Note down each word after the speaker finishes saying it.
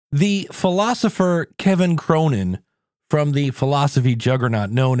The philosopher Kevin Cronin from the philosophy juggernaut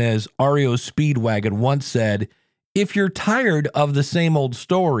known as REO Speedwagon once said, "If you're tired of the same old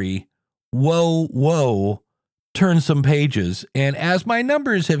story, whoa, turn some pages." And as my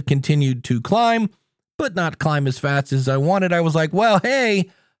numbers have continued to climb, but not climb as fast as I wanted, I was like, well, hey,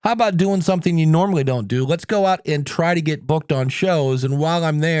 how about doing something you normally don't do? Let's go out and try to get booked on shows. And while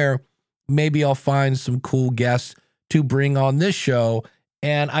I'm there, maybe I'll find some cool guests to bring on this show.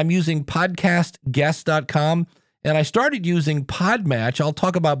 And I'm using podcastguest.com, and I started using Podmatch. I'll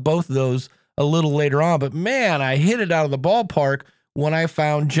talk about both of those a little later on, but man, I hit it out of the ballpark when I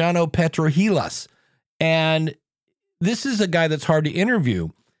found Jono Petrohilos. And this is a guy that's hard to interview.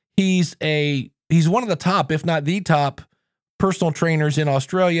 He's one of the top, if not the top, personal trainers in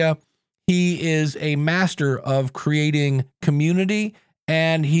Australia. He is a master of creating community,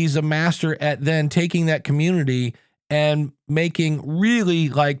 and he's a master at then taking that community and making really,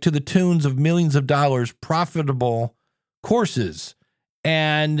 like, to the tunes of millions of dollars, profitable courses.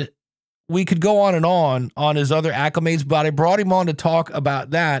 And we could go on and on his other acclimates, but I brought him on to talk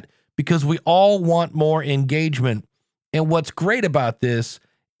about that because we all want more engagement. And what's great about this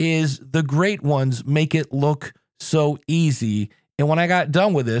is the great ones make it look so easy. And when I got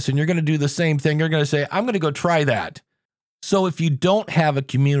done with this, and you're going to do the same thing, you're going to say, I'm going to go try that. So if you don't have a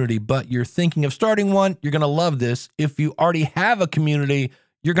community, but you're thinking of starting one, you're going to love this. If you already have a community,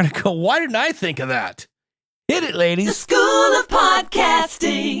 you're going to go, why didn't I think of that? Hit it, ladies. The School of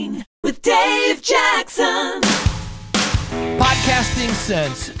Podcasting with Dave Jackson. Podcasting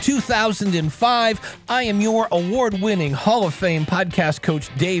since 2005. I am your award-winning Hall of Fame podcast coach,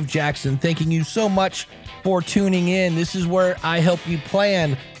 Dave Jackson. Thanking you so much for tuning in. This is where I help you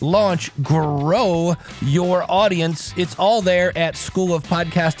plan, launch, grow your audience. It's all there at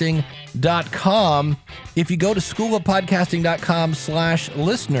schoolofpodcasting.com. If you go to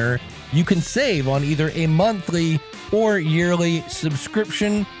schoolofpodcasting.com/listener, you can save on either a monthly or yearly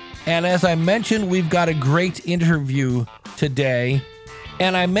subscription. And as I mentioned, we've got a great interview today.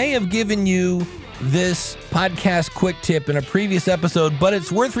 And I may have given you this podcast quick tip in a previous episode, but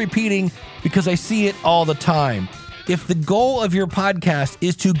it's worth repeating because I see it all the time. If the goal of your podcast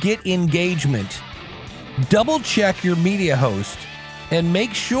is to get engagement, double check your media host and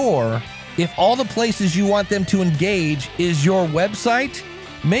make sure if all the places you want them to engage is your website,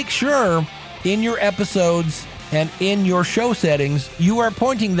 make sure in your episodes and in your show settings, you are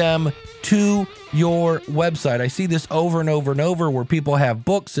pointing them to your website. I see this over and over and over where people have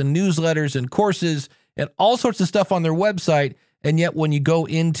books and newsletters and courses and all sorts of stuff on their website. And yet when you go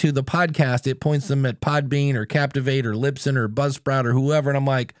into the podcast, it points them at Podbean or Captivate or Libsyn or Buzzsprout or whoever. And I'm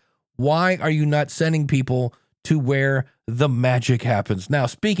like, why are you not sending people to where the magic happens? Now,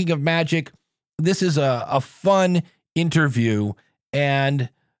 speaking of magic, this is a fun interview. And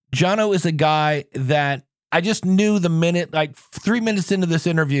Jono is a guy that I just knew the minute, like 3 minutes into this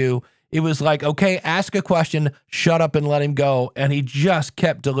interview, it was like, okay, ask a question, shut up and let him go. And he just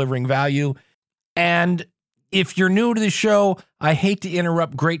kept delivering value. And if you're new to the show, I hate to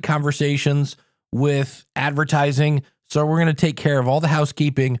interrupt great conversations with advertising. So we're going to take care of all the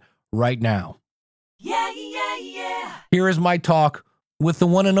housekeeping right now. Yeah. Here is my talk with the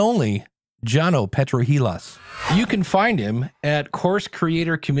one and only Jono Petrohilos. You can find him at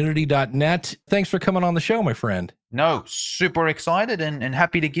coursecreatorcommunity.net. Thanks for coming on the show, my friend. No, super excited and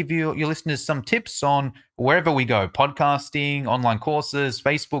happy to give your listeners some tips on wherever we go, podcasting, online courses,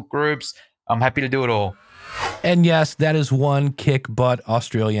 Facebook groups. I'm happy to do it all. And yes, that is one kick-butt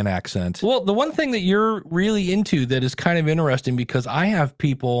Australian accent. Well, the one thing that you're really into that is kind of interesting, because I have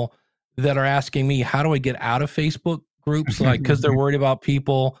people that are asking me, how do I get out of Facebook groups? Like, because they're worried about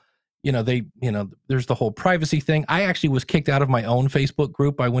people. There's the whole privacy thing. I actually was kicked out of my own Facebook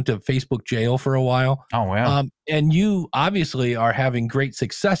group. I went to Facebook jail for a while. Oh, wow. And you obviously are having great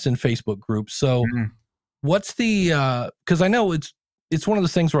success in Facebook groups. So what's the, because I know it's one of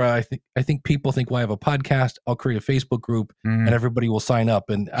those things where I think people think, well, I have a podcast, I'll create a Facebook group and everybody will sign up.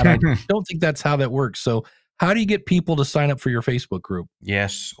 And I don't think that's how that works. So how do you get people to sign up for your Facebook group?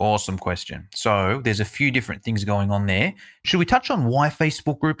 Yes, awesome question. So there's a few different things going on there. Should we touch on why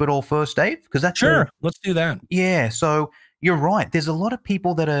Facebook group at all first, Dave? Because that's sure. Let's do that. Yeah. So you're right. There's a lot of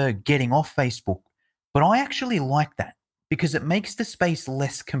people that are getting off Facebook, but I actually like that because it makes the space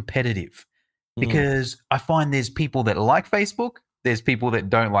less competitive. Because I find there's people that like Facebook, there's people that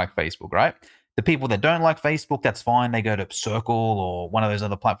don't like Facebook, right? The people that don't like Facebook, that's fine. They go to Circle or one of those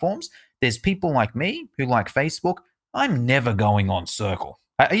other platforms. There's people like me who like Facebook. I'm never going on Circle.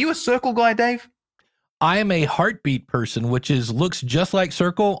 Are you a Circle guy, Dave? I am a Heartbeat person, which looks just like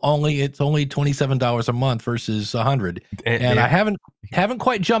Circle, only it's only $27 a month versus $100. And I haven't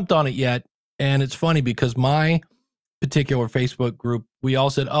quite jumped on it yet. And it's funny because my particular Facebook group, we all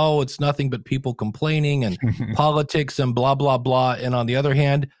said, "Oh, it's nothing but people complaining and politics and blah blah blah." And on the other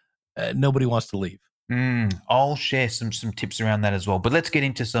hand, nobody wants to leave. I'll share some tips around that as well. But let's get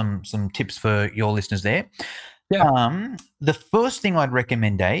into some tips for your listeners there. Yeah. The first thing I'd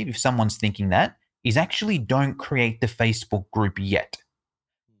recommend, Dave, if someone's thinking that, is actually don't create the Facebook group yet.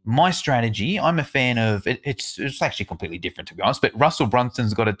 My strategy, I'm a fan of it. It's actually completely different, to be honest. But Russell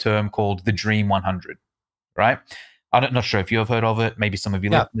Brunson's got a term called the Dream 100, right? I'm not sure if you've heard of it. Maybe some of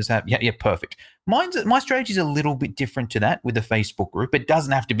your listeners have. Yeah, perfect. My strategy is a little bit different to that with the Facebook group. It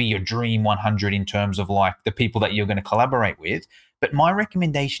doesn't have to be your Dream 100 in terms of like the people that you're going to collaborate with. But my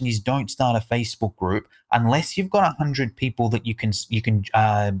recommendation is don't start a Facebook group unless you've got 100 people that you can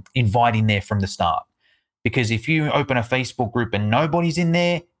invite in there from the start. Because if you open a Facebook group and nobody's in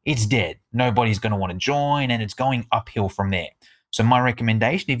there, it's dead. Nobody's going to want to join, and it's going uphill from there. So my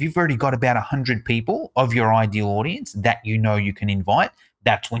recommendation, if you've already got about 100 people of your ideal audience that you know you can invite,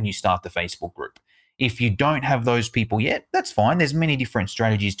 that's when you start the Facebook group. If you don't have those people yet, that's fine. There's many different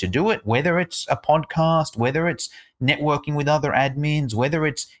strategies to do it, whether it's a podcast, whether it's networking with other admins, whether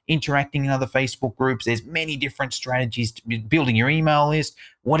it's interacting in other Facebook groups. There's many different strategies to building your email list,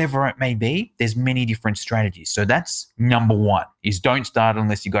 whatever it may be. There's many different strategies. So that's number one, is don't start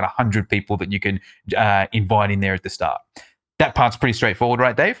unless you've got 100 people that you can invite in there at the start. That part's pretty straightforward,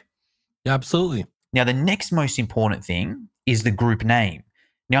 right, Dave? Absolutely. Now, the next most important thing is the group name.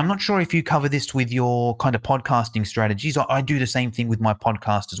 Now, I'm not sure if you cover this with your kind of podcasting strategies. I do the same thing with my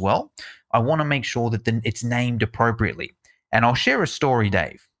podcast as well. I want to make sure that it's named appropriately. And I'll share a story,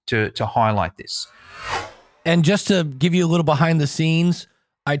 Dave, to highlight this. And just to give you a little behind the scenes,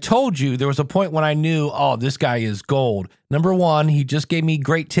 I told you there was a point when I knew, oh, this guy is gold. Number one, he just gave me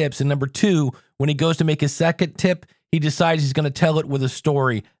great tips. And number two, when he goes to make his second tip, he decides he's going to tell it with a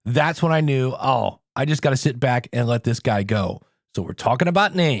story. That's when I knew, oh, I just got to sit back and let this guy go. So we're talking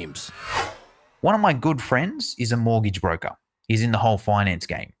about names. One of my good friends is a mortgage broker. He's in the whole finance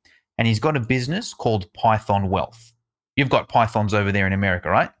game. And he's got a business called Python Wealth. You've got Pythons over there in America,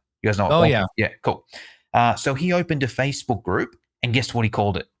 right? You guys know what? Oh, yeah. Yeah, cool. So he opened a Facebook group, and guess what he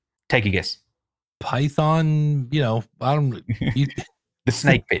called it? Take a guess. Python, I don't The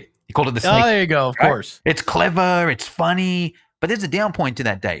snake pit. He called it the snake pit. Oh, there you go. Of course. It's clever. It's funny. But there's a down point to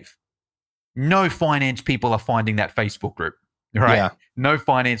that, Dave. No finance people are finding that Facebook group, right? Yeah. No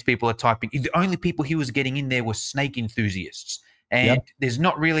finance people are typing. The only people he was getting in there were snake enthusiasts. And there's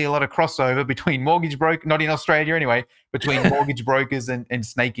not really a lot of crossover between mortgage broker, not in Australia anyway, between mortgage brokers and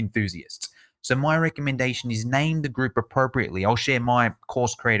snake enthusiasts. So my recommendation is name the group appropriately. I'll share my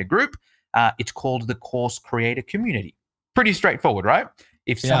course creator group. It's called the Course Creator Community. Pretty straightforward, right?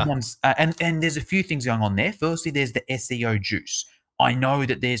 If someone's and there's a few things going on there. Firstly, there's the SEO juice. I know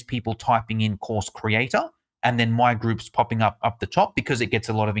that there's people typing in course creator, and then my group's popping up the top because it gets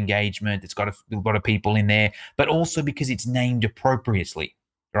a lot of engagement. It's got a lot of people in there, but also because it's named appropriately,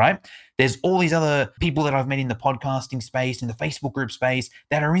 right? There's all these other people that I've met in the podcasting space, in the Facebook group space,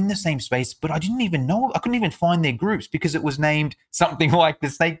 that are in the same space, but I didn't even know. I couldn't even find their groups because it was named something like the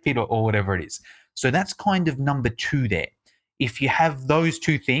Snake Pit or whatever it is. So that's kind of number two there. If you have those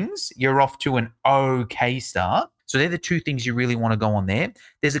two things, you're off to an okay start. So they're the two things you really want to go on there.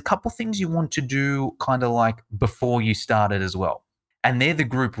 There's a couple things you want to do kind of like before you start it as well. And they're the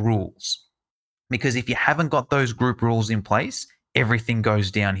group rules. Because if you haven't got those group rules in place, everything goes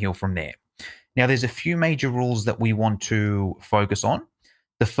downhill from there. Now, there's a few major rules that we want to focus on.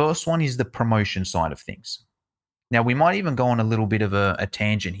 The first one is the promotion side of things. Now, we might even go on a little bit of a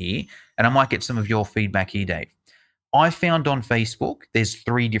tangent here, and I might get some of your feedback here, Dave. I found on Facebook, there's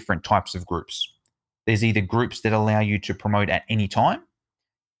 3 different types of groups. There's either groups that allow you to promote at any time.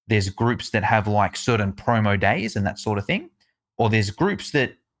 There's groups that have like certain promo days and that sort of thing. Or there's groups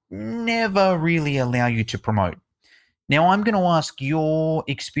that never really allow you to promote. Now, I'm going to ask your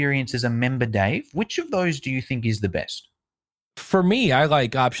experience as a member, Dave. Which of those do you think is the best? For me, I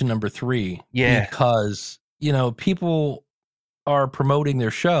like option number 3. Yeah. Because, people are promoting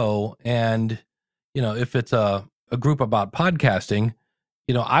their show, and, if it's a group about podcasting,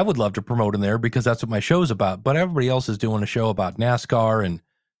 I would love to promote in there because that's what my show's about. But everybody else is doing a show about NASCAR and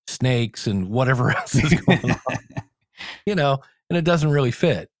snakes and whatever else is going on, and it doesn't really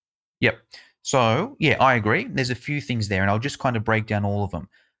fit. Yep. So, yeah, I agree. There's a few things there, and I'll just kind of break down all of them.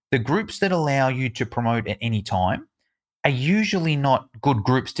 The groups that allow you to promote at any time are usually not good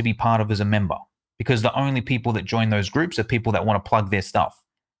groups to be part of as a member, because the only people that join those groups are people that want to plug their stuff.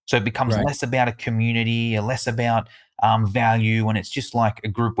 So it becomes Right. less about a community, or less about value, and it's just like a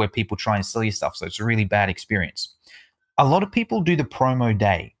group where people try and sell you stuff. So it's a really bad experience. A lot of people do the promo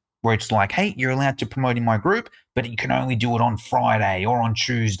day where it's like, hey, you're allowed to promote in my group, but you can only do it on Friday or on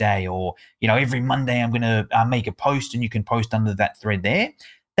Tuesday, or, every Monday I'm going to make a post and you can post under that thread there.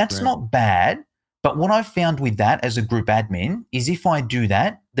 That's Right. not bad. But what I've found with that as a group admin is if I do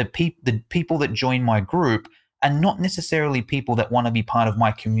that, the people that join my group are not necessarily people that want to be part of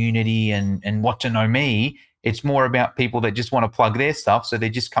my community and want to know me. It's more about people that just want to plug their stuff. So they're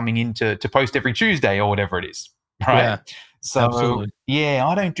just coming in to post every Tuesday or whatever it is. Right. Yeah. So Absolutely. yeah,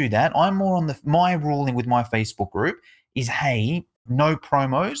 I don't do that. I'm more on my ruling with my Facebook group is, hey, no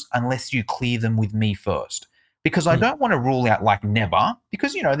promos unless you clear them with me first. Because I don't want to rule out like never,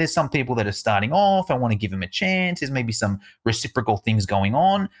 because there's some people that are starting off. I want to give them a chance. There's maybe some reciprocal things going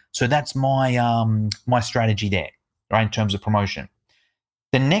on. So that's my strategy there, right, in terms of promotion.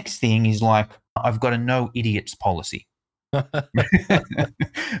 The next thing is like I've got a no idiots policy. I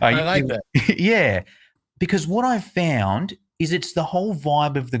like that. Yeah. Because what I've found is it's the whole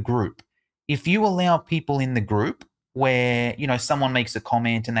vibe of the group. If you allow people in the group where, someone makes a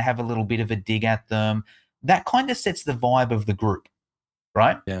comment and they have a little bit of a dig at them, that kind of sets the vibe of the group,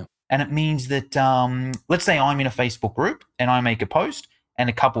 right? Yeah. And it means that, let's say I'm in a Facebook group and I make a post and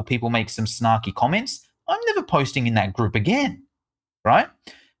a couple people make some snarky comments. I'm never posting in that group again, right?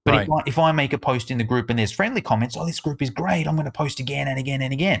 But Right. if I make a post in the group and there's friendly comments, oh, this group is great, I'm going to post again and again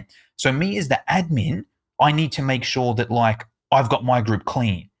and again. So me as the admin, I need to make sure that like I've got my group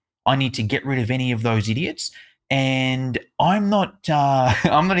clean. I need to get rid of any of those idiots. And I'm not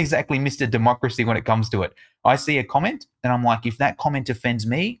I'm not exactly Mr. Democracy when it comes to it. I see a comment and I'm like, if that comment offends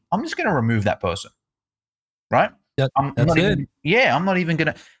me, I'm just going to remove that person. Right? I'm That's not it. I'm not even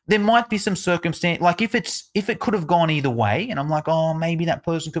gonna. There might be some circumstance, like if it could have gone either way, and I'm like, oh, maybe that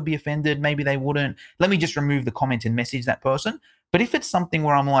person could be offended, maybe they wouldn't. Let me just remove the comment and message that person. But if it's something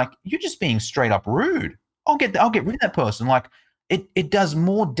where I'm like, you're just being straight up rude, I'll get rid of that person. Like it does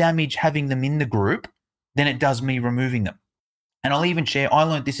more damage having them in the group than it does me removing them. And I'll even share. I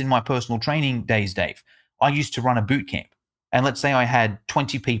learned this in my personal training days, Dave. I used to run a boot camp, and let's say I had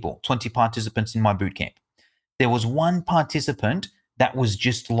 20 people, 20 participants in my boot camp. There was one participant that was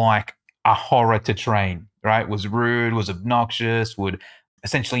just like a horror to train, right? Was rude, was obnoxious, would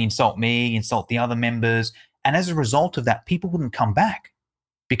essentially insult me, insult the other members. And as a result of that, people wouldn't come back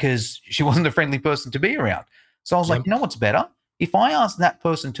because she wasn't a friendly person to be around. So I was like, Yep. you know what's better? If I ask that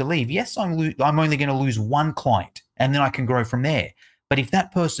person to leave, yes, I'm only going to lose one client and then I can grow from there. But if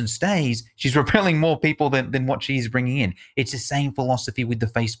that person stays, she's repelling more people than what she's bringing in. It's the same philosophy with the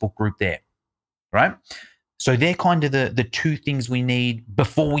Facebook group there, right? So they're kind of the two things we need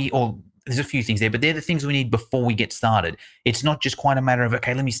before there's a few things there, but they're the things we need before we get started. It's not just quite a matter of,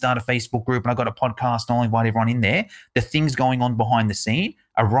 okay, let me start a Facebook group and I've got a podcast and I'll invite everyone in there. The things going on behind the scene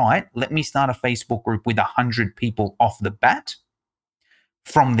are right. Let me start a Facebook group with 100 people off the bat.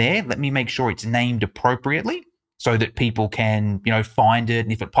 From there, let me make sure it's named appropriately so that people can, find it.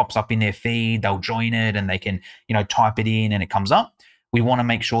 And if it pops up in their feed, they'll join it and they can, type it in and it comes up. We want to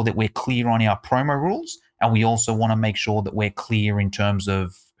make sure that we're clear on our promo rules. And we also want to make sure that we're clear in terms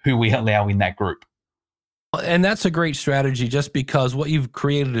of who we allow in that group. And that's a great strategy just because what you've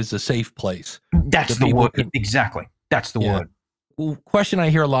created is a safe place. That's the people word. can- Exactly. That's the Yeah. word. Well, question I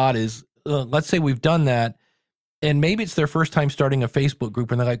hear a lot is, let's say we've done that, and maybe it's their first time starting a Facebook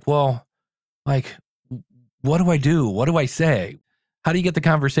group, and they're like, well, like, what do I do? What do I say? How do you get the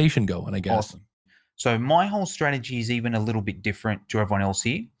conversation going, I guess? Awesome. So my whole strategy is even a little bit different to everyone else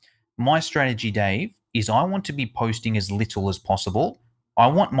here. My strategy, Dave, is I want to be posting as little as possible. I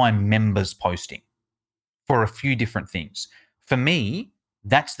want my members posting for a few different things. For me,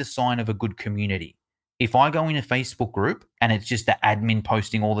 that's the sign of a good community. If I go in a Facebook group and it's just the admin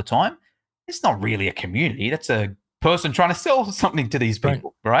posting all the time, it's not really a community. That's a person trying to sell something to these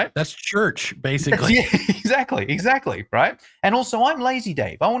people, right? That's church, basically. Yeah, exactly, right? And also, I'm lazy,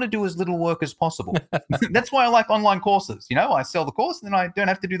 Dave. I want to do as little work as possible. That's why I like online courses. I sell the course and then I don't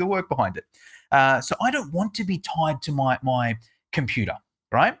have to do the work behind it. So I don't want to be tied to my computer,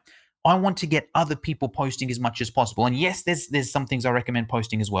 right? I want to get other people posting as much as possible. And yes, there's some things I recommend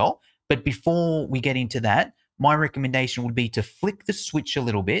posting as well. But before we get into that, my recommendation would be to flick the switch a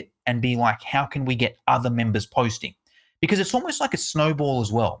little bit and be like, how can we get other members posting? Because it's almost like a snowball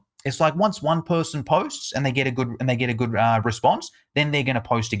as well. It's like once one person posts and they get a good response, then they're going to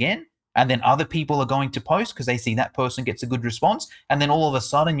post again, and then other people are going to post because they see that person gets a good response, and then all of a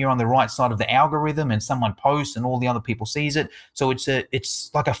sudden you're on the right side of the algorithm, and someone posts and all the other people sees it. So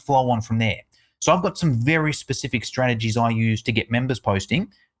it's like a flow on from there. So I've got some very specific strategies I use to get members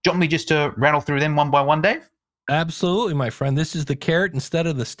posting. Do you want me just to rattle through them one by one, Dave? Absolutely, my friend. This is the carrot instead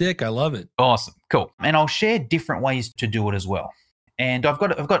of the stick. I love it. Awesome. Cool. And I'll share different ways to do it as well. And I've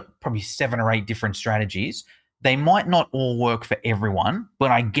got probably 7 or 8 different strategies. They might not all work for everyone,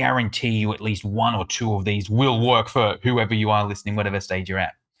 but I guarantee you at least 1 or 2 of these will work for whoever you are listening, whatever stage you're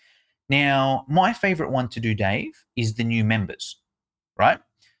at. Now, my favorite one to do, Dave, is the new members, right?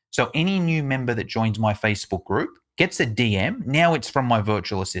 So any new member that joins my Facebook group gets a DM. Now it's from my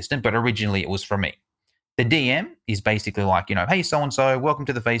virtual assistant, but originally it was from me. The DM is basically like, hey, so-and-so, welcome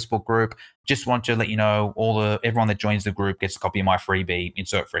to the Facebook group. Just want to let you know everyone that joins the group gets a copy of my freebie,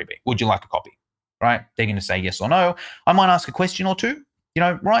 insert freebie. Would you like a copy? Right? They're going to say yes or no. I might ask a question or two,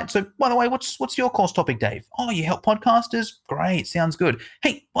 right? So by the way, what's your course topic, Dave? Oh, you help podcasters? Great. Sounds good.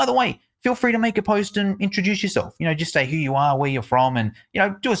 Hey, by the way, feel free to make a post and introduce yourself. Just say who you are, where you're from, and,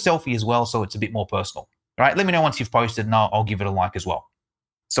 do a selfie as well so it's a bit more personal. All right? Let me know once you've posted and I'll give it a like as well.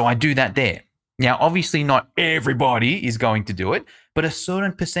 So I do that there. Now, obviously not everybody is going to do it, but a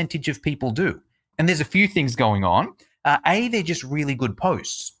certain percentage of people do. And there's a few things going on. They're just really good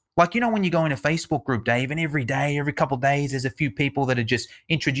posts. Like, when you go in a Facebook group, Dave, and every day, every couple of days, there's a few people that are just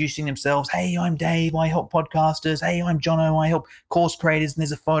introducing themselves. Hey, I'm Dave. I help podcasters. Hey, I'm Jono. I help course creators. And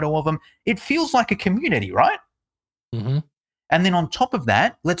there's a photo of them. It feels like a community, right? Mm-hmm. And then on top of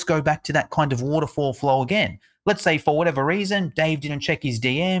that, let's go back to that kind of waterfall flow again. Let's say for whatever reason, Dave didn't check his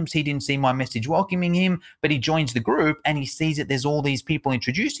DMs. He didn't see my message welcoming him, but he joins the group and he sees that there's all these people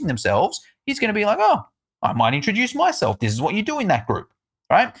introducing themselves. He's going to be like, oh, I might introduce myself. This is what you do in that group,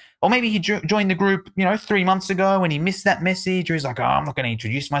 right? Or maybe he joined the group, 3 months ago and he missed that message, or he's like, oh, I'm not going to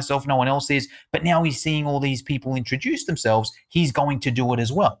introduce myself. No one else is. But now he's seeing all these people introduce themselves. He's going to do it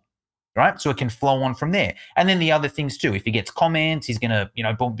as well. Right? So it can flow on from there. And then the other things too, if he gets comments, he's going to,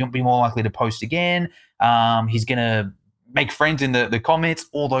 be more likely to post again. He's going to make friends in the comments,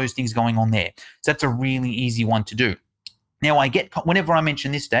 all those things going on there. So that's a really easy one to do. Now whenever I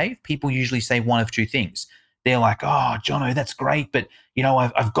mention this, Dave, people usually say one of two things. They're like, oh, Jono, that's great. But,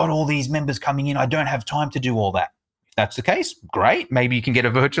 I've got all these members coming in. I don't have time to do all that. If that's the case, great. Maybe you can get a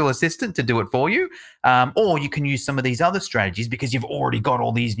virtual assistant to do it for you. Or you can use some of these other strategies because you've already got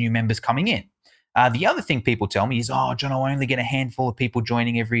all these new members coming in. The other thing people tell me is, oh, Jono, I only get a handful of people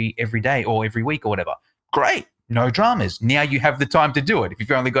joining every day or every week or whatever. Great. No dramas. Now you have the time to do it. If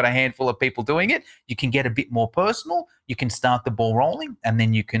you've only got a handful of people doing it, you can get a bit more personal. You can start the ball rolling and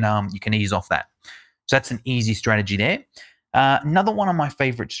then you can ease off that. So that's an easy strategy there. Another one of my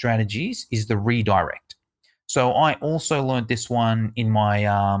favorite strategies is the redirect. So I also learned this one in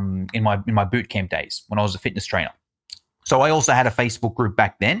my boot camp days when I was a fitness trainer. So I also had a Facebook group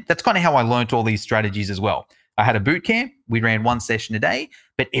back then. That's kind of how I learned all these strategies as well. I had a boot camp. We ran 1 session a day,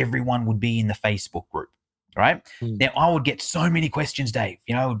 but everyone would be in the Facebook group, right? Now I would get so many questions, Dave.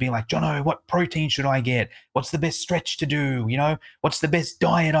 It would be like, Jono, what protein should I get? What's the best stretch to do? What's the best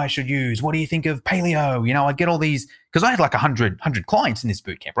diet I should use? What do you think of paleo? I'd get all these because I had like 100 clients in this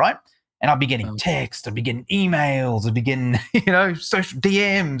boot camp, right? And I'd be getting texts, I'd be getting emails, I'd be getting, social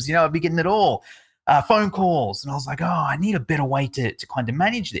DMs, I'd be getting it all, phone calls. And I was like, oh, I need a better way to kind of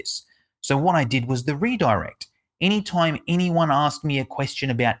manage this. So what I did was the redirect. Anytime anyone asked me a question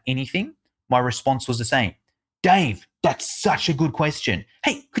about anything, my response was the same. Dave, that's such a good question.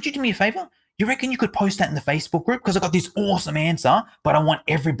 Hey, could you do me a favor? You reckon you could post that in the Facebook group? Because I got this awesome answer, but I want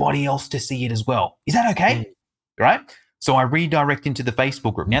everybody else to see it as well. Is that okay? Right? So I redirect into the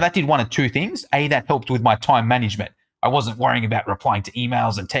Facebook group. Now that did one of two things. That helped with my time management. I wasn't worrying about replying to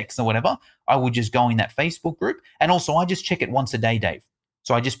emails and texts or whatever. I would just go in that Facebook group. And also I just check it once a day, Dave.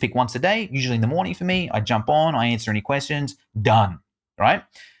 So I just pick once a day, usually in the morning for me. I jump on, I answer any questions, done, right?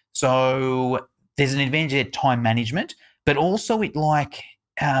 So there's an advantage at time management, but also it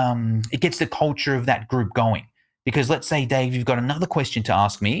gets the culture of that group going. Because let's say, Dave, you've got another question to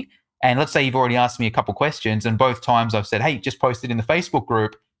ask me. And let's say you've already asked me a couple questions and both times I've said, hey, just post it in the Facebook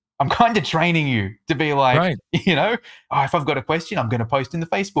group. I'm kind of training you to be like, right. If I've got a question, I'm going to post in the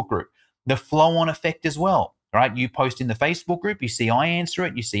Facebook group. The flow on effect as well, right? You post in the Facebook group, you see I answer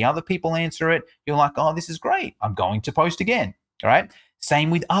it, you see other people answer it. You're like, oh, this is great. I'm going to post again, all right? Same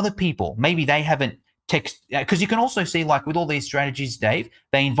with other people. Maybe they haven't text, because you can also see like with all these strategies, Dave,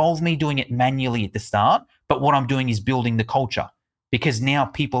 they involve me doing it manually at the start, but what I'm doing is building the culture. Because now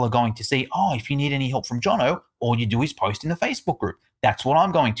people are going to see, oh, if you need any help from Jono, all you do is post in the Facebook group. That's what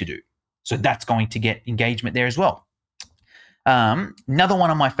I'm going to do. So that's going to get engagement there as well. Another one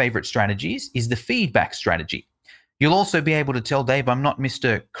of my favorite strategies is the feedback strategy. You'll also be able to tell, Dave, I'm not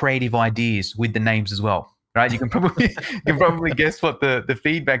Mr. Creative Ideas with the names as well, right? You can probably guess what the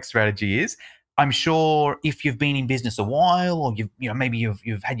feedback strategy is. I'm sure if you've been in business a while, or maybe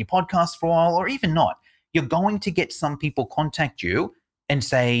you've had your podcast for a while, or even not, you're going to get some people contact you and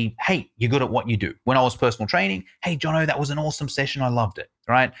say, "Hey, you're good at what you do." When I was personal training, "Hey, Jono, that was an awesome session. I loved it."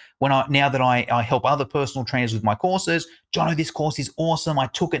 Right? Now that I help other personal trainers with my courses, "Jono, this course is awesome. I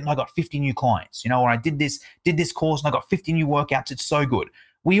took it and I got 50 new clients." Or I did this course and I got 50 new workouts. It's so good.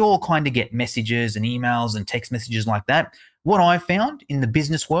 We all kind of get messages and emails and text messages like that. What I found in the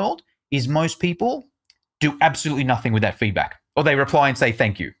business world is most people do absolutely nothing with that feedback, or they reply and say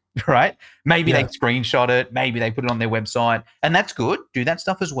thank you, right? Maybe they screenshot it, maybe they put it on their website, and that's good. Do that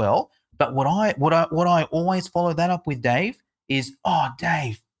stuff as well. But what I always follow that up with, Dave, is, "Oh,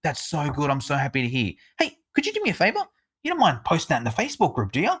 Dave, that's so good. I'm so happy to hear. Hey, could you do me a favor? You don't mind posting that in the Facebook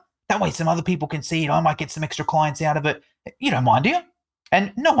group, do you? That way some other people can see it. I might get some extra clients out of it. You don't mind, do you?"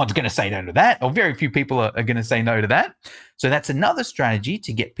 And no one's going to say no to that, or very few people are going to say no to that. So that's another strategy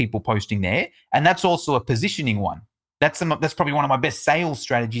to get people posting there. And that's also a positioning one. That's probably one of my best sales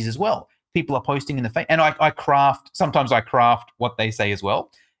strategies as well. People are posting in the face, and sometimes I craft what they say as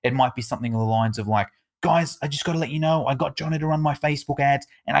well. It might be something along the lines of like, "Guys, I just got to let you know, I got Jono to run my Facebook ads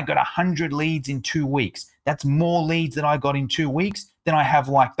and I got 100 leads in 2 weeks. That's more leads that I got in 2 weeks than I have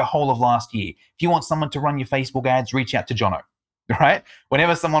like the whole of last year. If you want someone to run your Facebook ads, reach out to Jono." Right?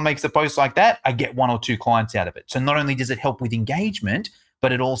 Whenever someone makes a post like that, I get 1 or 2 clients out of it. So not only does it help with engagement,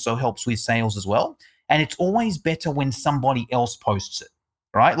 but it also helps with sales as well. And it's always better when somebody else posts it,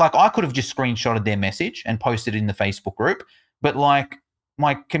 right? Like I could have just screenshotted their message and posted it in the Facebook group, but like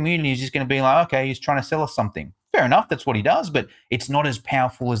my community is just going to be like, "Okay, he's trying to sell us something." Fair enough, that's what he does, but it's not as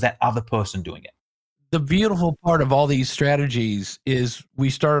powerful as that other person doing it. The beautiful part of all these strategies is we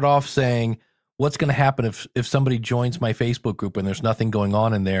started off saying, what's going to happen if somebody joins my Facebook group and there's nothing going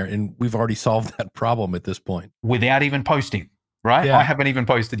on in there? And we've already solved that problem at this point. Without even posting, right? Yeah. I haven't even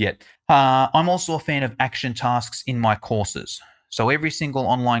posted yet. I'm also a fan of action tasks in my courses. So every single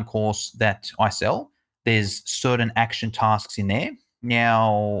online course that I sell, there's certain action tasks in there.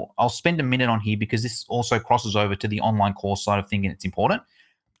 Now, I'll spend a minute on here because this also crosses over to the online course side of things, and it's important.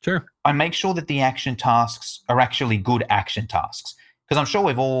 Sure. I make sure that the action tasks are actually good action tasks, because I'm sure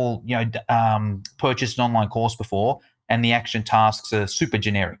we've all purchased an online course before, and the action tasks are super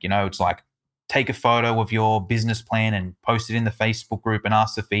generic. It's like, take a photo of your business plan and post it in the Facebook group and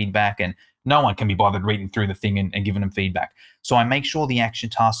ask for feedback, and no one can be bothered reading through the thing and giving them feedback. So I make sure the action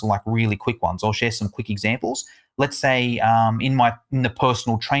tasks are like really quick ones. I'll share some quick examples. Let's say in the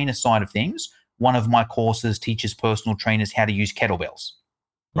personal trainer side of things, one of my courses teaches personal trainers how to use kettlebells.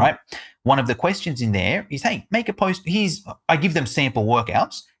 Right? One of the questions in there is, "Hey, make a post." I give them sample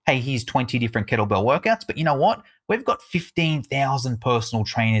workouts. "Hey, here's 20 different kettlebell workouts, but you know what? We've got 15,000 personal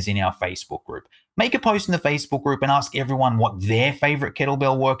trainers in our Facebook group. Make a post in the Facebook group and ask everyone what their favorite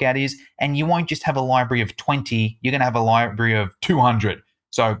kettlebell workout is. And you won't just have a library of 20, you're going to have a library of 200.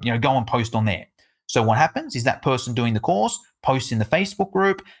 So, go and post on there." So what happens is that person doing the course posts in the Facebook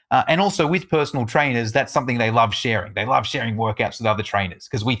group, and also with personal trainers, that's something they love sharing. They love sharing workouts with other trainers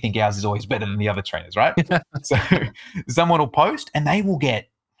because we think ours is always better than the other trainers, right? So someone will post and they will get,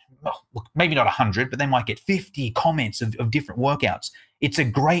 maybe not 100, but they might get 50 comments of different workouts. It's a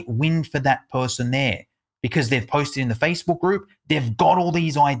great win for that person there because they've posted in the Facebook group. They've got all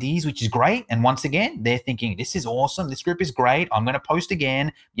these ideas, which is great. And once again, they're thinking, "This is awesome. This group is great. I'm going to post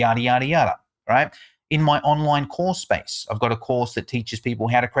again, yada, yada, yada." Right? In my online course space, I've got a course that teaches people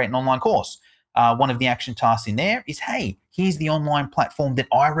how to create an online course. One of the action tasks in there is, "Hey, here's the online platform that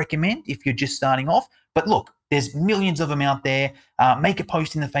I recommend if you're just starting off. But look, there's millions of them out there. Make a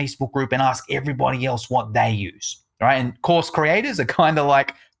post in the Facebook group and ask everybody else what they use." Right? And course creators are kind of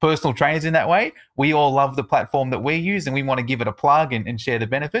like personal trainers in that way. We all love the platform that we use and we want to give it a plug and share the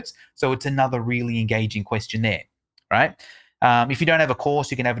benefits. So it's another really engaging question there. Right? If you don't have a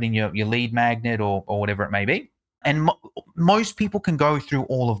course, you can have it in your lead magnet or whatever it may be. And most people can go through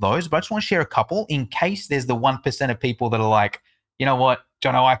all of those, but I just want to share a couple in case there's the 1% of people that are like, "You know what,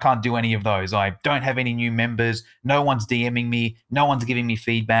 Jono, I can't do any of those. I don't have any new members. No one's DMing me. No one's giving me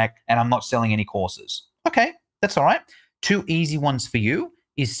feedback, and I'm not selling any courses." Okay, that's all right. 2 easy ones for you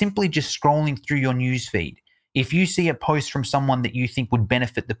is simply just scrolling through your news feed. If you see a post from someone that you think would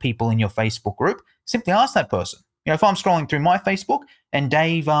benefit the people in your Facebook group, simply ask that person. If I'm scrolling through my Facebook and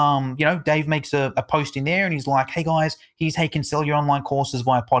Dave, Dave makes a post in there and he's like, "Hey guys, here's how you can sell your online courses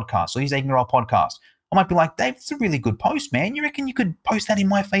via podcast." So he's taking our podcast. I might be like, "Dave, it's a really good post, man. You reckon you could post that in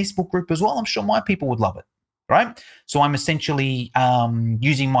my Facebook group as well? I'm sure my people would love it." Right? So I'm essentially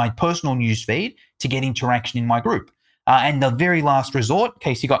using my personal news feed to get interaction in my group. And the very last resort, in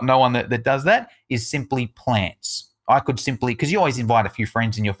case you got no one that does that, is simply plants. I could simply, because you always invite a few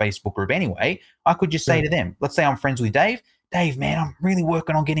friends in your Facebook group anyway, I could just say to them, let's say I'm friends with Dave. Dave, man, I'm really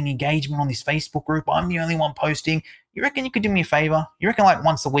working on getting engagement on this Facebook group. I'm the only one posting. You reckon you could do me a favor? You reckon like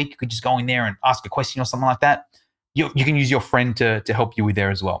once a week you could just go in there and ask a question or something like that? You can use your friend to help you with there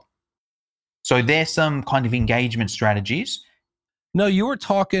as well. So there's some kind of engagement strategies. No, you were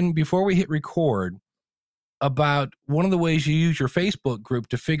talking before we hit record about one of the ways you use your Facebook group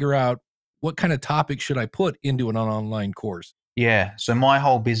to figure out what kind of topic should I put into an online course. Yeah. So my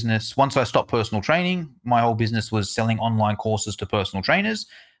whole business, once I stopped personal training, my whole business was selling online courses to personal trainers.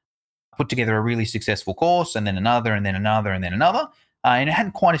 I put together a really successful course and then another and then another and then another. And it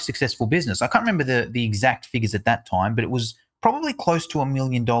had quite a successful business. I can't remember the exact figures at that time, but it was probably close to $1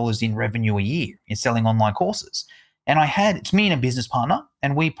 million in revenue a year in selling online courses. And it's me and a business partner,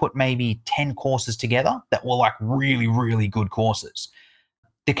 and we put maybe 10 courses together that were like really, really good courses.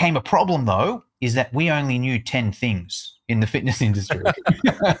 There came a problem though, is that we only knew 10 things in the fitness industry.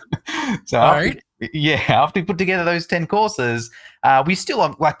 So after we put together those 10 courses, we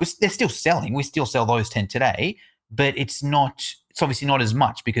still they're still selling. We still sell those 10 today, but it's obviously not as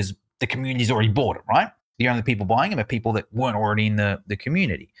much because the community's already bought it, right? The only people buying them are people that weren't already in the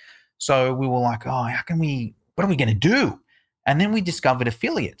community. So we were like, what are we going to do? And then we discovered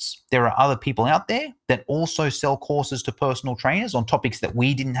affiliates. There are other people out there that also sell courses to personal trainers on topics that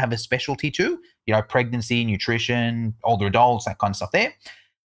we didn't have a specialty to, pregnancy, nutrition, older adults, that kind of stuff there.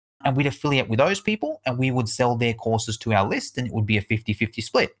 And we'd affiliate with those people and we would sell their courses to our list and it would be a 50-50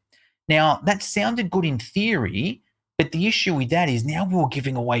 split. Now, that sounded good in theory, but the issue with that is now we were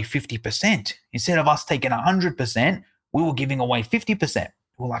giving away 50%. Instead of us taking 100%, we were giving away 50%.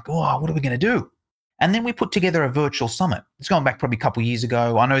 We're like, what are we going to do? And then we put together a virtual summit. It's going back probably a couple of years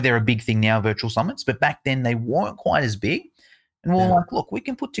ago. I know they're a big thing now, virtual summits, but back then they weren't quite as big. And we're like, look, we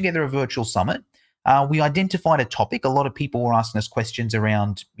can put together a virtual summit. We identified a topic. A lot of people were asking us questions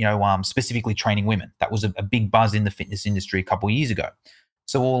around, specifically training women. That was a big buzz in the fitness industry a couple of years ago.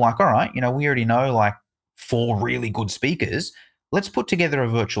 So we're like, all right, we already know like 4 really good speakers. Let's put together a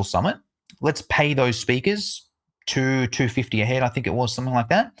virtual summit. Let's pay those speakers $250 a head. I think it was something like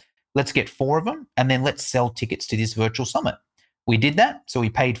that. Let's get 4 of them, and then let's sell tickets to this virtual summit. We did that. So we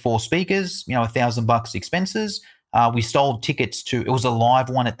paid 4 speakers, $1,000 expenses. We sold tickets it was a live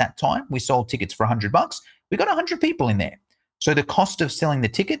one at that time. We sold tickets for $100. We got 100 people in there. So the cost of selling the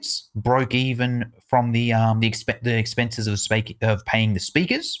tickets broke even from the expenses of paying the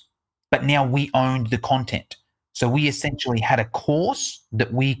speakers, but now we owned the content. So we essentially had a course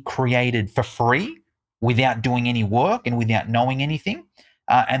that we created for free without doing any work and without knowing anything.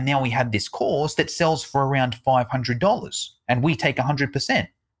 And now we have this course that sells for around $500 and we take 100%.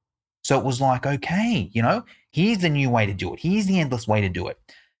 So it was like, okay, here's the new way to do it. Here's the endless way to do it.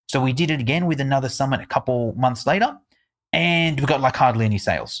 So we did it again with another summit a couple months later and we got like hardly any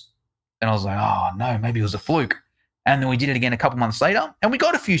sales. And I was like, oh no, maybe it was a fluke. And then we did it again a couple months later and we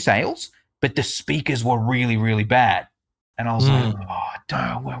got a few sales, but the speakers were really, really bad. And I was like,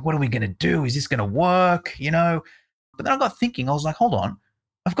 what are we going to do? Is this going to work? But then I got thinking, I was like, hold on.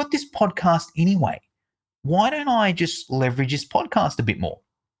 I've got this podcast anyway. Why don't I just leverage this podcast a bit more?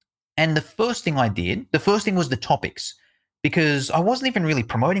 And the first thing was the topics, because I wasn't even really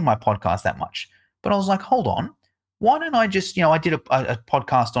promoting my podcast that much. But I was like, hold on, why don't I just, I did a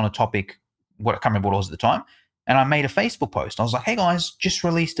podcast on a topic, I can't remember what it was at the time, and I made a Facebook post. I was like, hey guys, just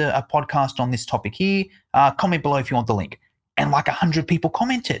released a podcast on this topic here. Comment below if you want the link. And like 100 people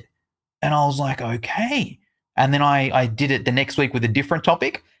commented. And I was like, okay. And then I did it the next week with a different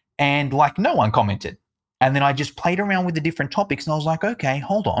topic and like no one commented. And then I just played around with the different topics and I was like, okay,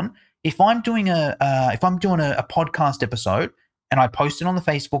 hold on. If I'm doing a podcast episode and I post it on the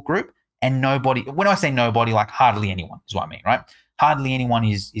Facebook group and nobody, when I say nobody, like hardly anyone is what I mean, right? Hardly anyone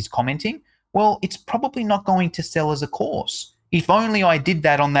is commenting. Well, it's probably not going to sell as a course. If only I did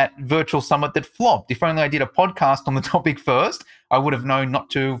that on that virtual summit that flopped. If only I did a podcast on the topic first, I would have known not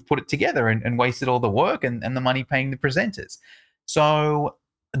to put it together and wasted all the work and the money paying the presenters. So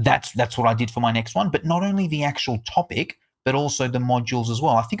that's what I did for my next one. But not only the actual topic, but also the modules as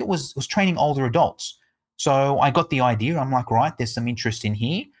well. I think it was training older adults. So I got the idea. I'm like, right, there's some interest in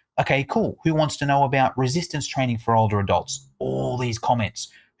here. Okay, cool. Who wants to know about resistance training for older adults? All these comments.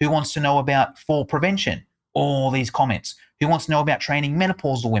 Who wants to know about fall prevention? All these comments. Who wants to know about training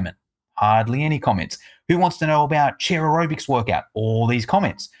menopausal women? Hardly any comments. Who wants to know about chair aerobics workout? All these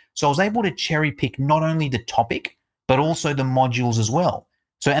comments. So I was able to cherry pick not only the topic, but also the modules as well.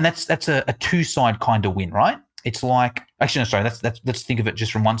 So, and that's a 2-side kind of win, right? It's like, actually, no, sorry, let's think of it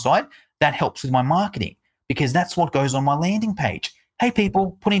just from one side. That helps with my marketing because that's what goes on my landing page. hey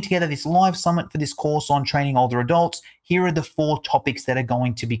people, putting together this live summit for this course on training older adults. Here are the 4 topics that are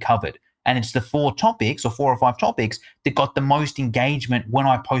going to be covered. And it's the 4 topics or 4 or 5 topics that got the most engagement when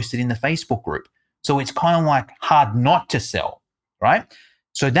I posted in the Facebook group. So it's kind of like hard not to sell, right?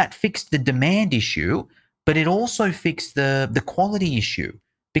 So that fixed the demand issue, but it also fixed the quality issue,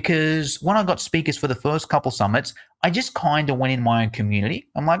 because when I got speakers for the first couple summits, I just kind of went in my own community.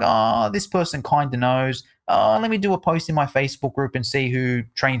 I'm like, oh, this person kind of knows. Oh, let me do a post in my Facebook group and see who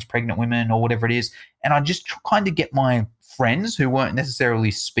trains pregnant women or whatever it is. And I just kind of get my friends who weren't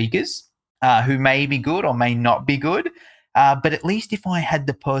necessarily speakers, who may be good or may not be good. But at least if I had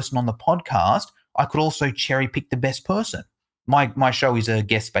the person on the podcast, I could also cherry pick the best person. My show is a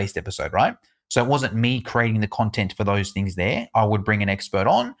guest-based episode, right? So it wasn't me creating the content for those things there. I would bring an expert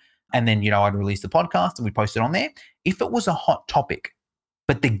on, and then, I'd release the podcast and we'd post it on there. If it was a hot topic,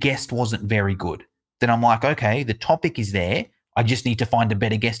 but the guest wasn't very good, then I'm like, okay, the topic is there. I just need to find a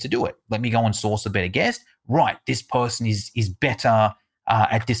better guest to do it. Let me go and source a better guest. Right, this person is better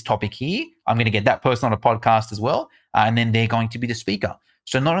at this topic here. I'm going to get that person on a podcast as well, and then they're going to be the speaker.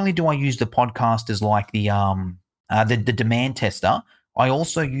 So not only do I use the podcast as like the demand tester, I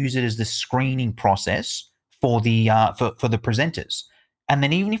also use it as the screening process for the for the presenters. And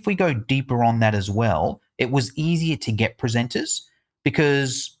then even if we go deeper on that as well, it was easier to get presenters,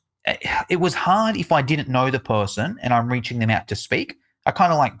 because it was hard if I didn't know the person and I'm reaching them out to speak. I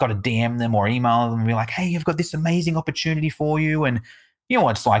kind of like got to DM them or email them and be like, hey, I've got this amazing opportunity for you. And you know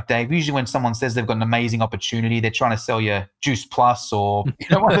what it's like, Dave? Usually when someone says they've got an amazing opportunity, they're trying to sell you Juice Plus or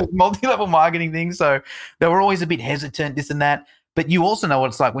one of those multi-level marketing things. So they were always a bit hesitant, this and that. But you also know what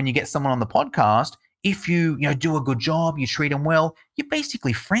it's like when you get someone on the podcast. If you do a good job, you treat them well, you're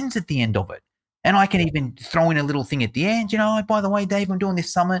basically friends at the end of it. And I can even throw in a little thing at the end, by the way, Dave, I'm doing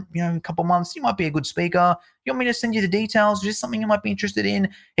this summit, in a couple of months. You might be a good speaker. You want me to send you the details? Just something you might be interested in.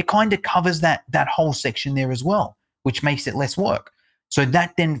 It kind of covers that whole section there as well, which makes it less work. So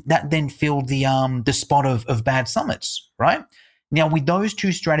that then filled the spot of bad summits, right? Now with those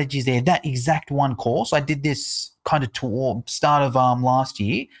 2 strategies there, that exact one course, I did this kind of toward start of last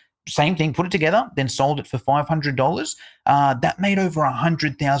year. Same thing, put it together, then sold it for $500. That made over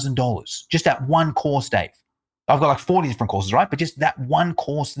 $100,000. Just that one course, Dave. I've got like 40 different courses, right? But just that one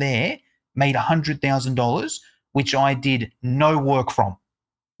course there made $100,000, which I did no work from.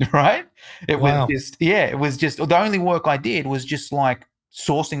 Right? It was just the only work I did was just like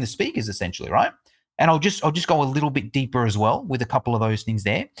sourcing the speakers essentially, right? And I'll just go a little bit deeper as well with a couple of those things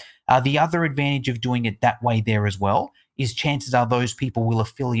there. The other advantage of doing it that way there as well is chances are those people will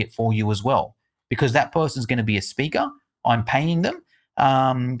affiliate for you as well, because that person's going to be a speaker. I'm paying them.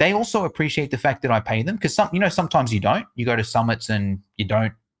 They also appreciate the fact that I pay them, because sometimes you don't. You go to summits and you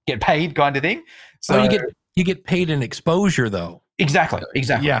don't get paid, kind of thing. So you get paid in exposure though. Exactly. Yeah.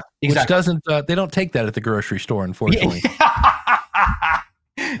 Exactly. Which doesn't, they don't take that at the grocery store, unfortunately.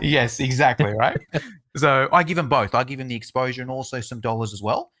 Yes, exactly. Right. So I give them both. I give them the exposure and also some dollars as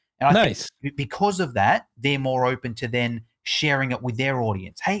well. And I think because of that, they're more open to then sharing it with their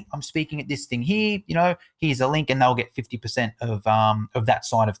audience. Hey, I'm speaking at this thing here, here's a link, and they'll get 50% of that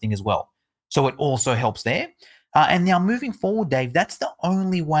side of thing as well. So it also helps there. And now moving forward, Dave, that's the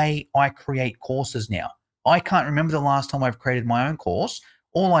only way I create courses now. I can't remember the last time I've created my own course.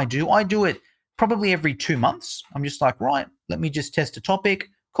 All I do it probably every 2 months. I'm just like, right, let me just test a topic.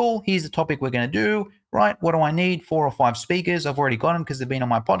 Cool, here's the topic we're going to do. Right, what do I need? 4 or 5 speakers. I've already got them because they've been on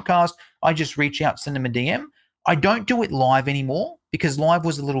my podcast. I just reach out, send them a DM. I don't do it live anymore because live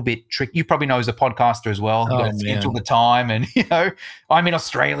was a little bit tricky. You probably know as a podcaster as well. You got to schedule the time, and I'm in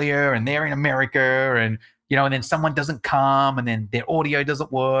Australia and they're in America, and and then someone doesn't come, and then their audio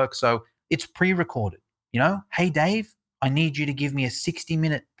doesn't work. So it's pre-recorded. Hey Dave, I need you to give me a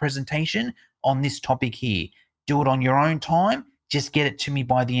 60-minute presentation on this topic here. Do it on your own time. Just get it to me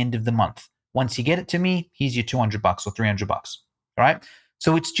by the end of the month. Once you get it to me, here's your $200 or $300. All right.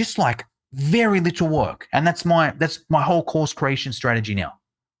 So it's just like very little work. And that's my whole course creation strategy now.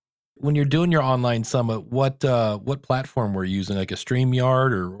 When you're doing your online summit, what platform were you using? Like a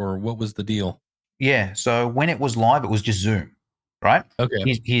StreamYard or what was the deal? Yeah. So when it was live, it was just Zoom. Right.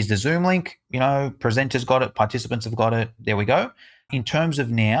 Okay. Here's the Zoom link. Presenters got it. Participants have got it. There we go. In terms of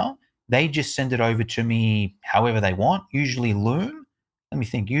now, they just send it over to me however they want. Usually Loom. Let me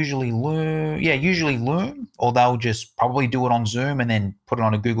think. Usually Loom, or they'll just probably do it on Zoom and then put it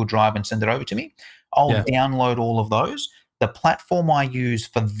on a Google Drive and send it over to me. I'll download all of those. The platform I use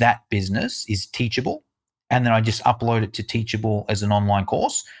for that business is Teachable, and then I just upload it to Teachable as an online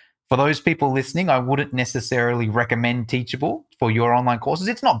course. For those people listening, I wouldn't necessarily recommend Teachable for your online courses.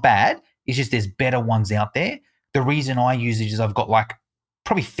 It's not bad. It's just there's better ones out there. The reason I use it is I've got like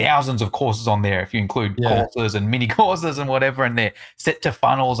probably thousands of courses on there if you include Yeah. courses and mini courses and whatever, and they're set to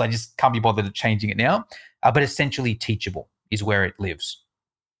funnels. I just can't be bothered to changing it now. But essentially teachable is where it lives.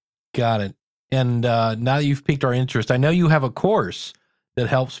 Got it. And now that you've piqued our interest, I know you have a course that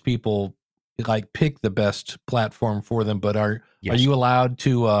helps people like pick the best platform for them, but are Yes. you allowed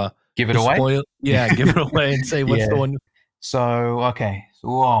to Give it away? spoil? Yeah, give it away and say what's the Yeah. one. So, okay.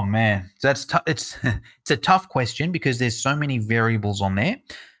 Oh man. So that's it's it's a tough question because there's so many variables on there.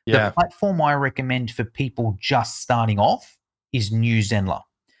 Yeah. The platform I recommend for people just starting off is New Zenler.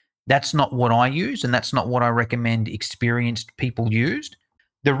 That's not what I use, and that's not what I recommend experienced people used.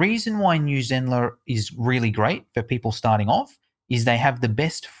 The reason why New Zenler is really great for people starting off is they have the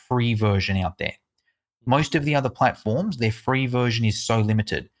best free version out there. Most of the other platforms, their free version is so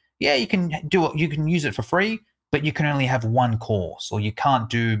limited. Yeah, you can do it, you can use it for free, but you can only have one course, or you can't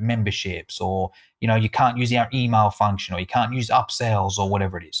do memberships, or you can't use our email function, or you can't use upsells, or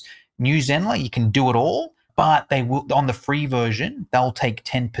whatever it is. New Zenler, you can do it all, but they will on the free version, they'll take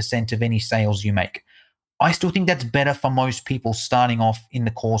 10% of any sales you make. I still think that's better for most people starting off in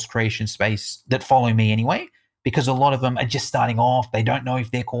the course creation space that follow me anyway, because a lot of them are just starting off. They don't know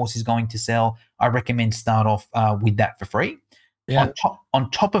if their course is going to sell. I recommend start off with that for free. Yeah.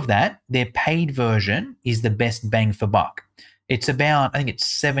 On top of that, their paid version is the best bang for buck. It's about, I think it's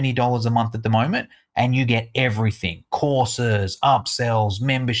 $70 a month at the moment, and you get everything: courses, upsells,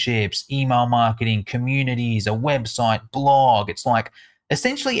 memberships, email marketing, communities, a website, blog. It's like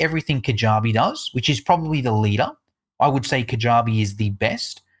essentially everything Kajabi does, which is probably the leader. I would say Kajabi is the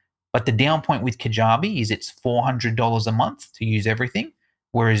best, but the down point with Kajabi is it's $400 a month to use everything,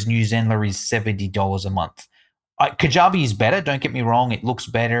 whereas New Zenler is $70 a month. Kajabi is better. Don't get me wrong; it looks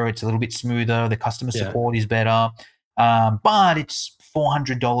better. It's a little bit smoother. The customer support is better, but it's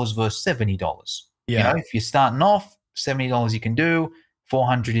 $400 versus $70. Yeah. If you're starting off, $70 you can do.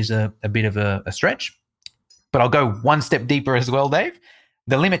 400 is a bit of a stretch. But I'll go one step deeper as well, Dave.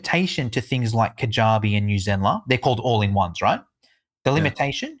 The limitation to things like Kajabi and New Zenler, they're called all-in-ones, right? The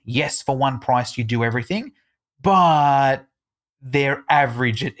limitation, yes, for one price you do everything, but they're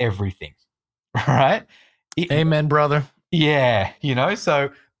average at everything, right? Amen, brother. Yeah, so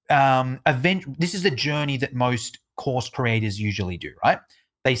this is the journey that most course creators usually do, right?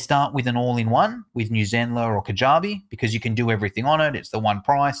 They start with an all-in-one with New Zenler or Kajabi because you can do everything on it. It's the one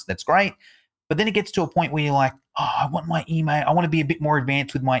price. That's great. But then it gets to a point where you're like, oh, I want my email. I want to be a bit more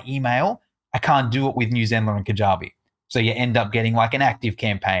advanced with my email. I can't do it with New Zenler and Kajabi. So you end up getting like an active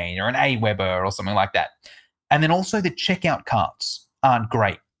campaign or an Aweber or something like that. And then also the checkout carts aren't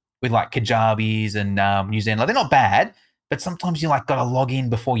great with like Kajabi's and New Zenler. They're not bad, but sometimes you like got to log in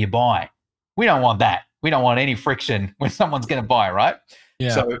before you buy. We don't want that. We don't want any friction when someone's going to buy, right? Yeah.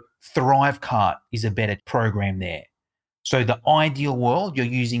 So Thrivecart is a better program there. So the ideal world, you're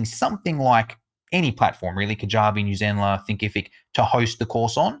using something like any platform, really, Kajabi, New Zenler, Thinkific, to host the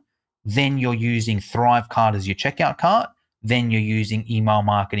course on. Then you're using Thrivecart as your checkout cart. Then you're using email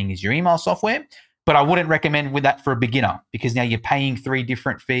marketing as your email software. But I wouldn't recommend with that for a beginner because now you're paying 3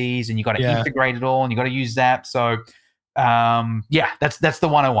 different fees and you got to integrate it all and you got to use that. So, that's the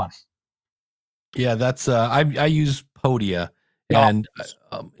 101. Yeah, that's I use Podia, and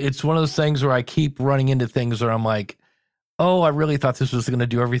it's one of those things where I keep running into things where I'm like, oh, I really thought this was going to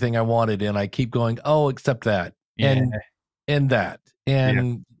do everything I wanted, and I keep going, oh, except that, and that,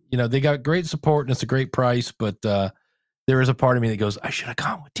 and they got great support and it's a great price, but there is a part of me that goes, I should have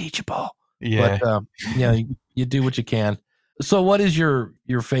gone with Teachable. Yeah. But you do what you can. So, what is your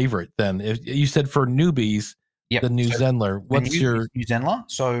favorite then? If you said for newbies, the New Zenler, what's your New Zenler?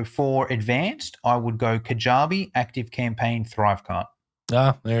 So for advanced, I would go Kajabi, Active Campaign, Thrivecart.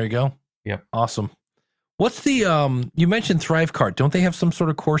 Ah, there you go. Yep. Awesome. What's the you mentioned Thrivecart. Don't they have some sort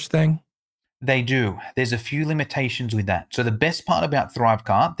of course thing? They do. There's a few limitations with that. So the best part about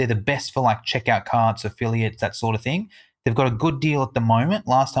Thrivecart, they're the best for like checkout carts, affiliates, that sort of thing. They've got a good deal at the moment.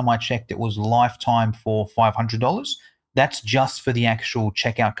 Last time I checked, it was lifetime for $500. That's just for the actual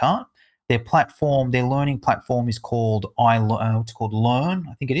checkout cart. Their platform, their learning platform is called Learn,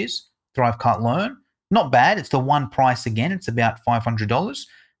 I think it is. Thrivecart Learn. Not bad. It's the one price again. It's about $500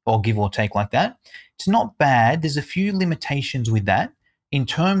 or give or take like that. It's not bad. There's a few limitations with that. In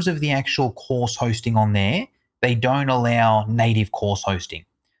terms of the actual course hosting on there, they don't allow native course hosting.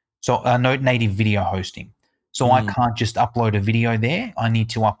 So no native video hosting. So I can't just upload a video there. I need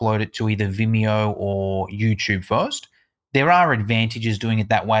to upload it to either Vimeo or YouTube first. There are advantages doing it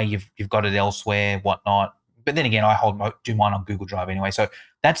that way. You've got it elsewhere, whatnot. But then again, I do mine on Google Drive anyway. So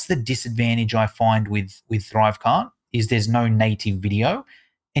that's the disadvantage I find with Thrivecart is there's no native video.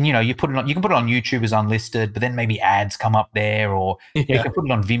 and you put it on. You can put it on YouTube as unlisted, but then maybe ads come up there, or you Yeah. can put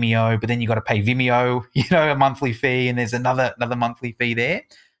it on Vimeo, but then you got to pay Vimeo, a monthly fee, and there's another monthly fee there.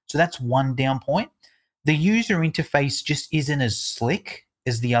 So that's one down point. The user interface just isn't as slick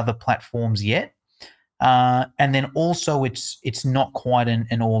as the other platforms yet. And then also it's not quite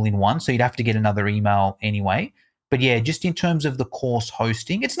an all-in-one, so you'd have to get another email anyway. But yeah, just in terms of the course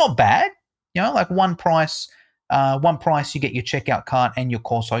hosting, it's not bad. Like one price you get your checkout cart and your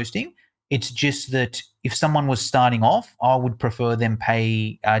course hosting. It's just that if someone was starting off, I would prefer them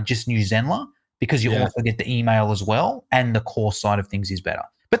pay just New Zenler, because you also get the email as well, and the course side of things is better.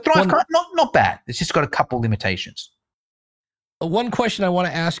 But Thrivecart, not bad. It's just got a couple limitations. One question I want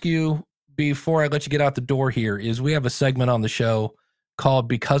to ask you before I let you get out the door here is, we have a segment on the show called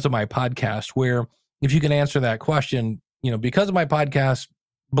Because of My Podcast, where if you can answer that question, because of my podcast,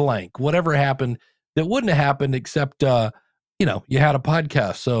 blank, whatever happened that wouldn't have happened except, you had a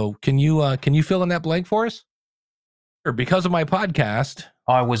podcast. So can you fill in that blank for us? Or because of my podcast,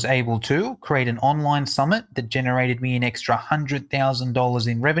 I was able to create an online summit that generated me an extra $100,000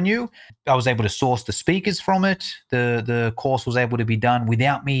 in revenue. I was able to source the speakers from it. The course was able to be done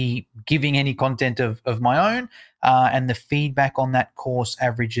without me giving any content of my own. And the feedback on that course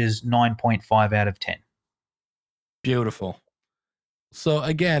averages 9.5 out of 10. Beautiful. So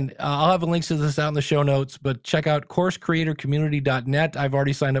again, I'll have links to this out in the show notes, but check out coursecreatorcommunity.net. I've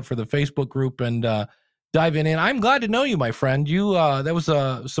already signed up for the Facebook group and dive in. I'm glad to know you, my friend. You that was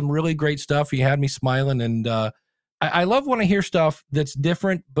some really great stuff. You had me smiling, and I love when I hear stuff that's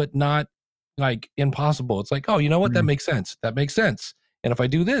different but not like impossible. It's like, oh, you know what? That makes sense. That makes sense. And if I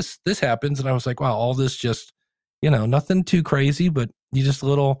do this, this happens. And I was like, wow, all this just, nothing too crazy, but you just a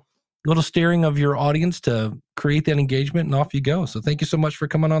little steering of your audience to create that engagement, and off you go. So thank you so much for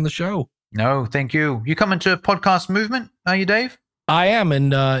coming on the show. No, thank you. You coming to Podcast Movement, are you, Dave? I am,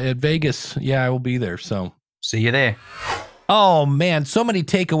 and at Vegas, yeah, I will be there. So see you there. Oh man, so many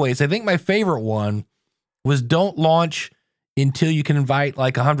takeaways. I think my favorite one was, don't launch until you can invite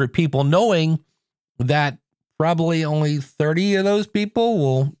like 100 people, knowing that probably only 30 of those people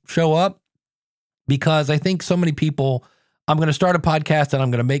will show up. Because I think so many people, I'm going to start a podcast and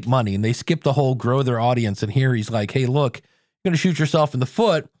I'm going to make money, and they skip the whole grow their audience. And here he's like, hey, look, you're going to shoot yourself in the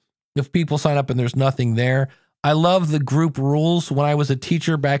foot if people sign up and there's nothing there. I love the group rules. When I was a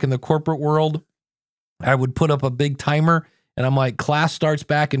teacher back in the corporate world, I would put up a big timer, and I'm like, class starts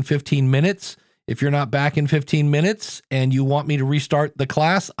back in 15 minutes. If you're not back in 15 minutes and you want me to restart the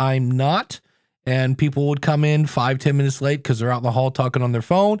class, I'm not. And people would come in 5-10 minutes late because they're out in the hall talking on their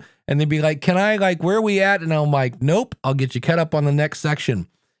phone. And they'd be like, where are we at? And I'm like, nope, I'll get you caught up on the next section.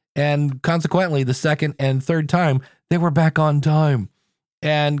 And consequently, the second and third time, they were back on time.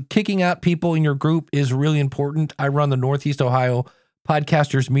 And kicking out people in your group is really important. I run the Northeast Ohio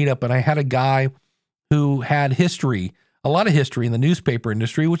Podcasters Meetup, and I had a guy who had a lot of history in the newspaper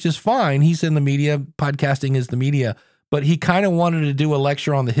industry, which is fine. He's in the media. Podcasting is the media. But he kind of wanted to do a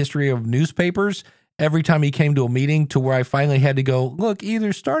lecture on the history of newspapers every time he came to a meeting, to where I finally had to go, look,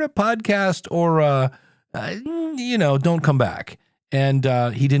 either start a podcast or, don't come back. And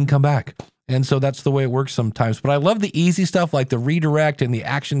he didn't come back. And so that's the way it works sometimes. But I love the easy stuff like the redirect and the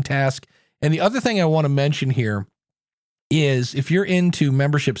action task. And the other thing I want to mention here is, if you're into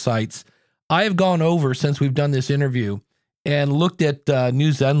membership sites, I have gone over since we've done this interview and looked at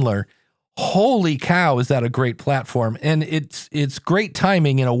New Zenler. Holy cow, is that a great platform? And it's great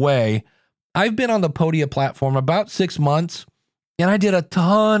timing in a way. I've been on the Podia platform about 6 months, and I did a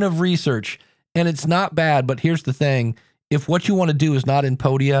ton of research, and it's not bad. But here's the thing. If what you want to do is not in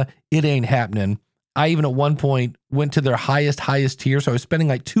Podia, it ain't happening. I even at one point went to their highest tier. So I was spending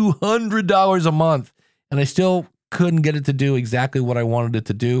like $200 a month, and I still couldn't get it to do exactly what I wanted it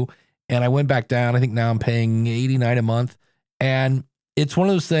to do. And I went back down. I think now I'm paying $89 a month. And it's one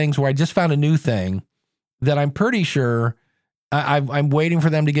of those things where I just found a new thing that I'm pretty sure I'm waiting for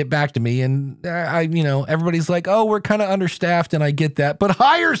them to get back to me. And everybody's like, oh, we're kind of understaffed, and I get that, but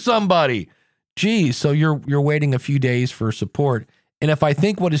hire somebody. Geez. So you're waiting a few days for support. And if I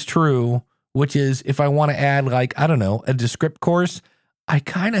think what is true, which is if I want to add like, I don't know, a Descript course, I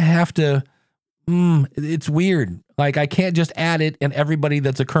kind of have to, it's weird. Like I can't just add it and everybody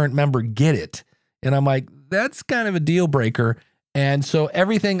that's a current member get it. And I'm like, that's kind of a deal breaker. And so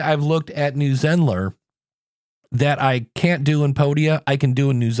everything I've looked at New Zenler that I can't do in Podia, I can do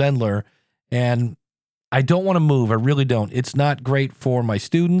in New Zenler. And I don't want to move. I really don't. It's not great for my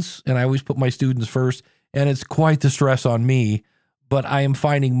students, and I always put my students first, and it's quite the stress on me. But I am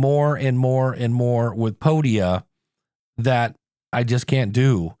finding more and more and more with Podia that I just can't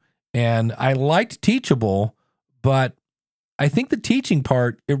do. And I liked Teachable, but I think the teaching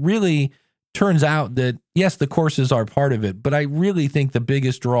part, it really turns out that, yes, the courses are part of it, but I really think the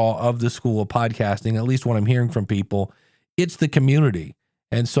biggest draw of the School of Podcasting, at least what I'm hearing from people, it's the community.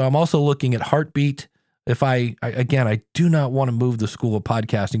 And so I'm also looking at Heartbeat. If I do not want to move the School of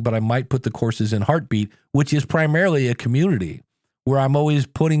Podcasting, but I might put the courses in Heartbeat, which is primarily a community where I'm always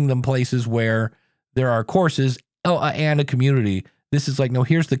putting them places where there are courses and a community. This is like, no,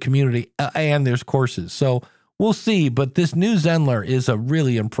 here's the community and there's courses. So we'll see. But this new Zenler is a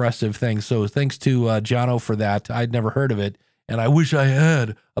really impressive thing. So thanks to Jono for that. I'd never heard of it, and I wish I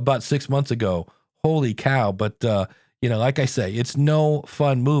had about 6 months ago. Holy cow. But, like I say, it's no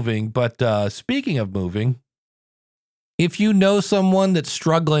fun moving. But speaking of moving, if you know someone that's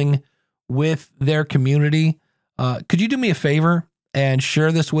struggling with their community, could you do me a favor and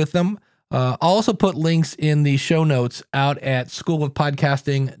share this with them? I'll also put links in the show notes out at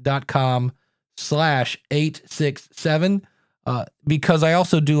schoolofpodcasting.com/867 because I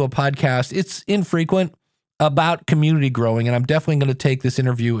also do a podcast. It's infrequent about community growing, and I'm definitely going to take this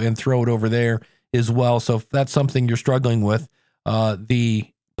interview and throw it over there as well. So if that's something you're struggling with, the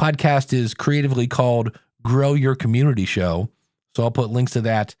podcast is creatively called Grow Your Community Show. So I'll put links to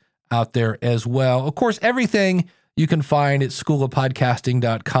that out there as well. Of course, everything you can find at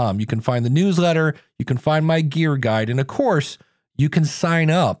schoolofpodcasting.com. You can find the newsletter, you can find my gear guide, and of course, you can sign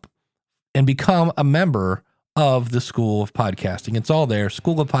up and become a member of the School of Podcasting. It's all there,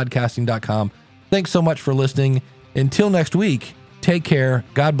 schoolofpodcasting.com. Thanks so much for listening. Until next week, take care,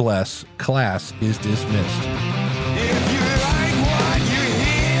 God bless, class is dismissed.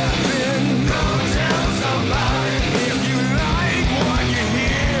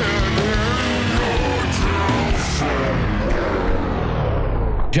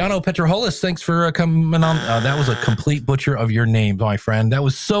 Jono Petrohilos, thanks for coming on. That was a complete butcher of your name, my friend. That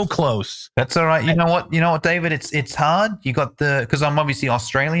was so close. That's all right. You know what, David? It's hard. You got because I'm obviously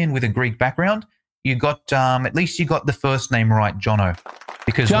Australian with a Greek background. You got at least you got the first name right, Jono.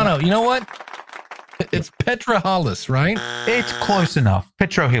 Because Jono, you know what? It's Petrohilos, right? It's close enough.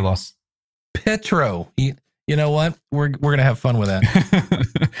 Petrohilos. Petro. You know what? We're gonna have fun with that.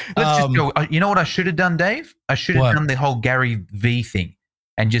 Let's just go. You know what I should have done, Dave? I should have done the whole Gary V thing.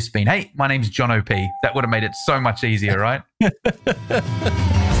 And just been, hey, my name's Jono P. That would have made it so much easier, right? So if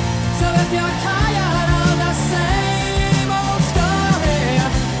you're tired of the same old story,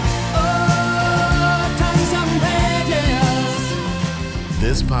 turn some pages.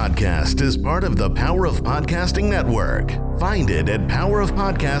 This podcast is part of the Power of Podcasting Network. Find it at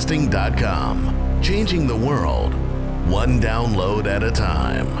powerofpodcasting.com. Changing the world, one download at a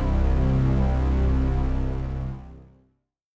time.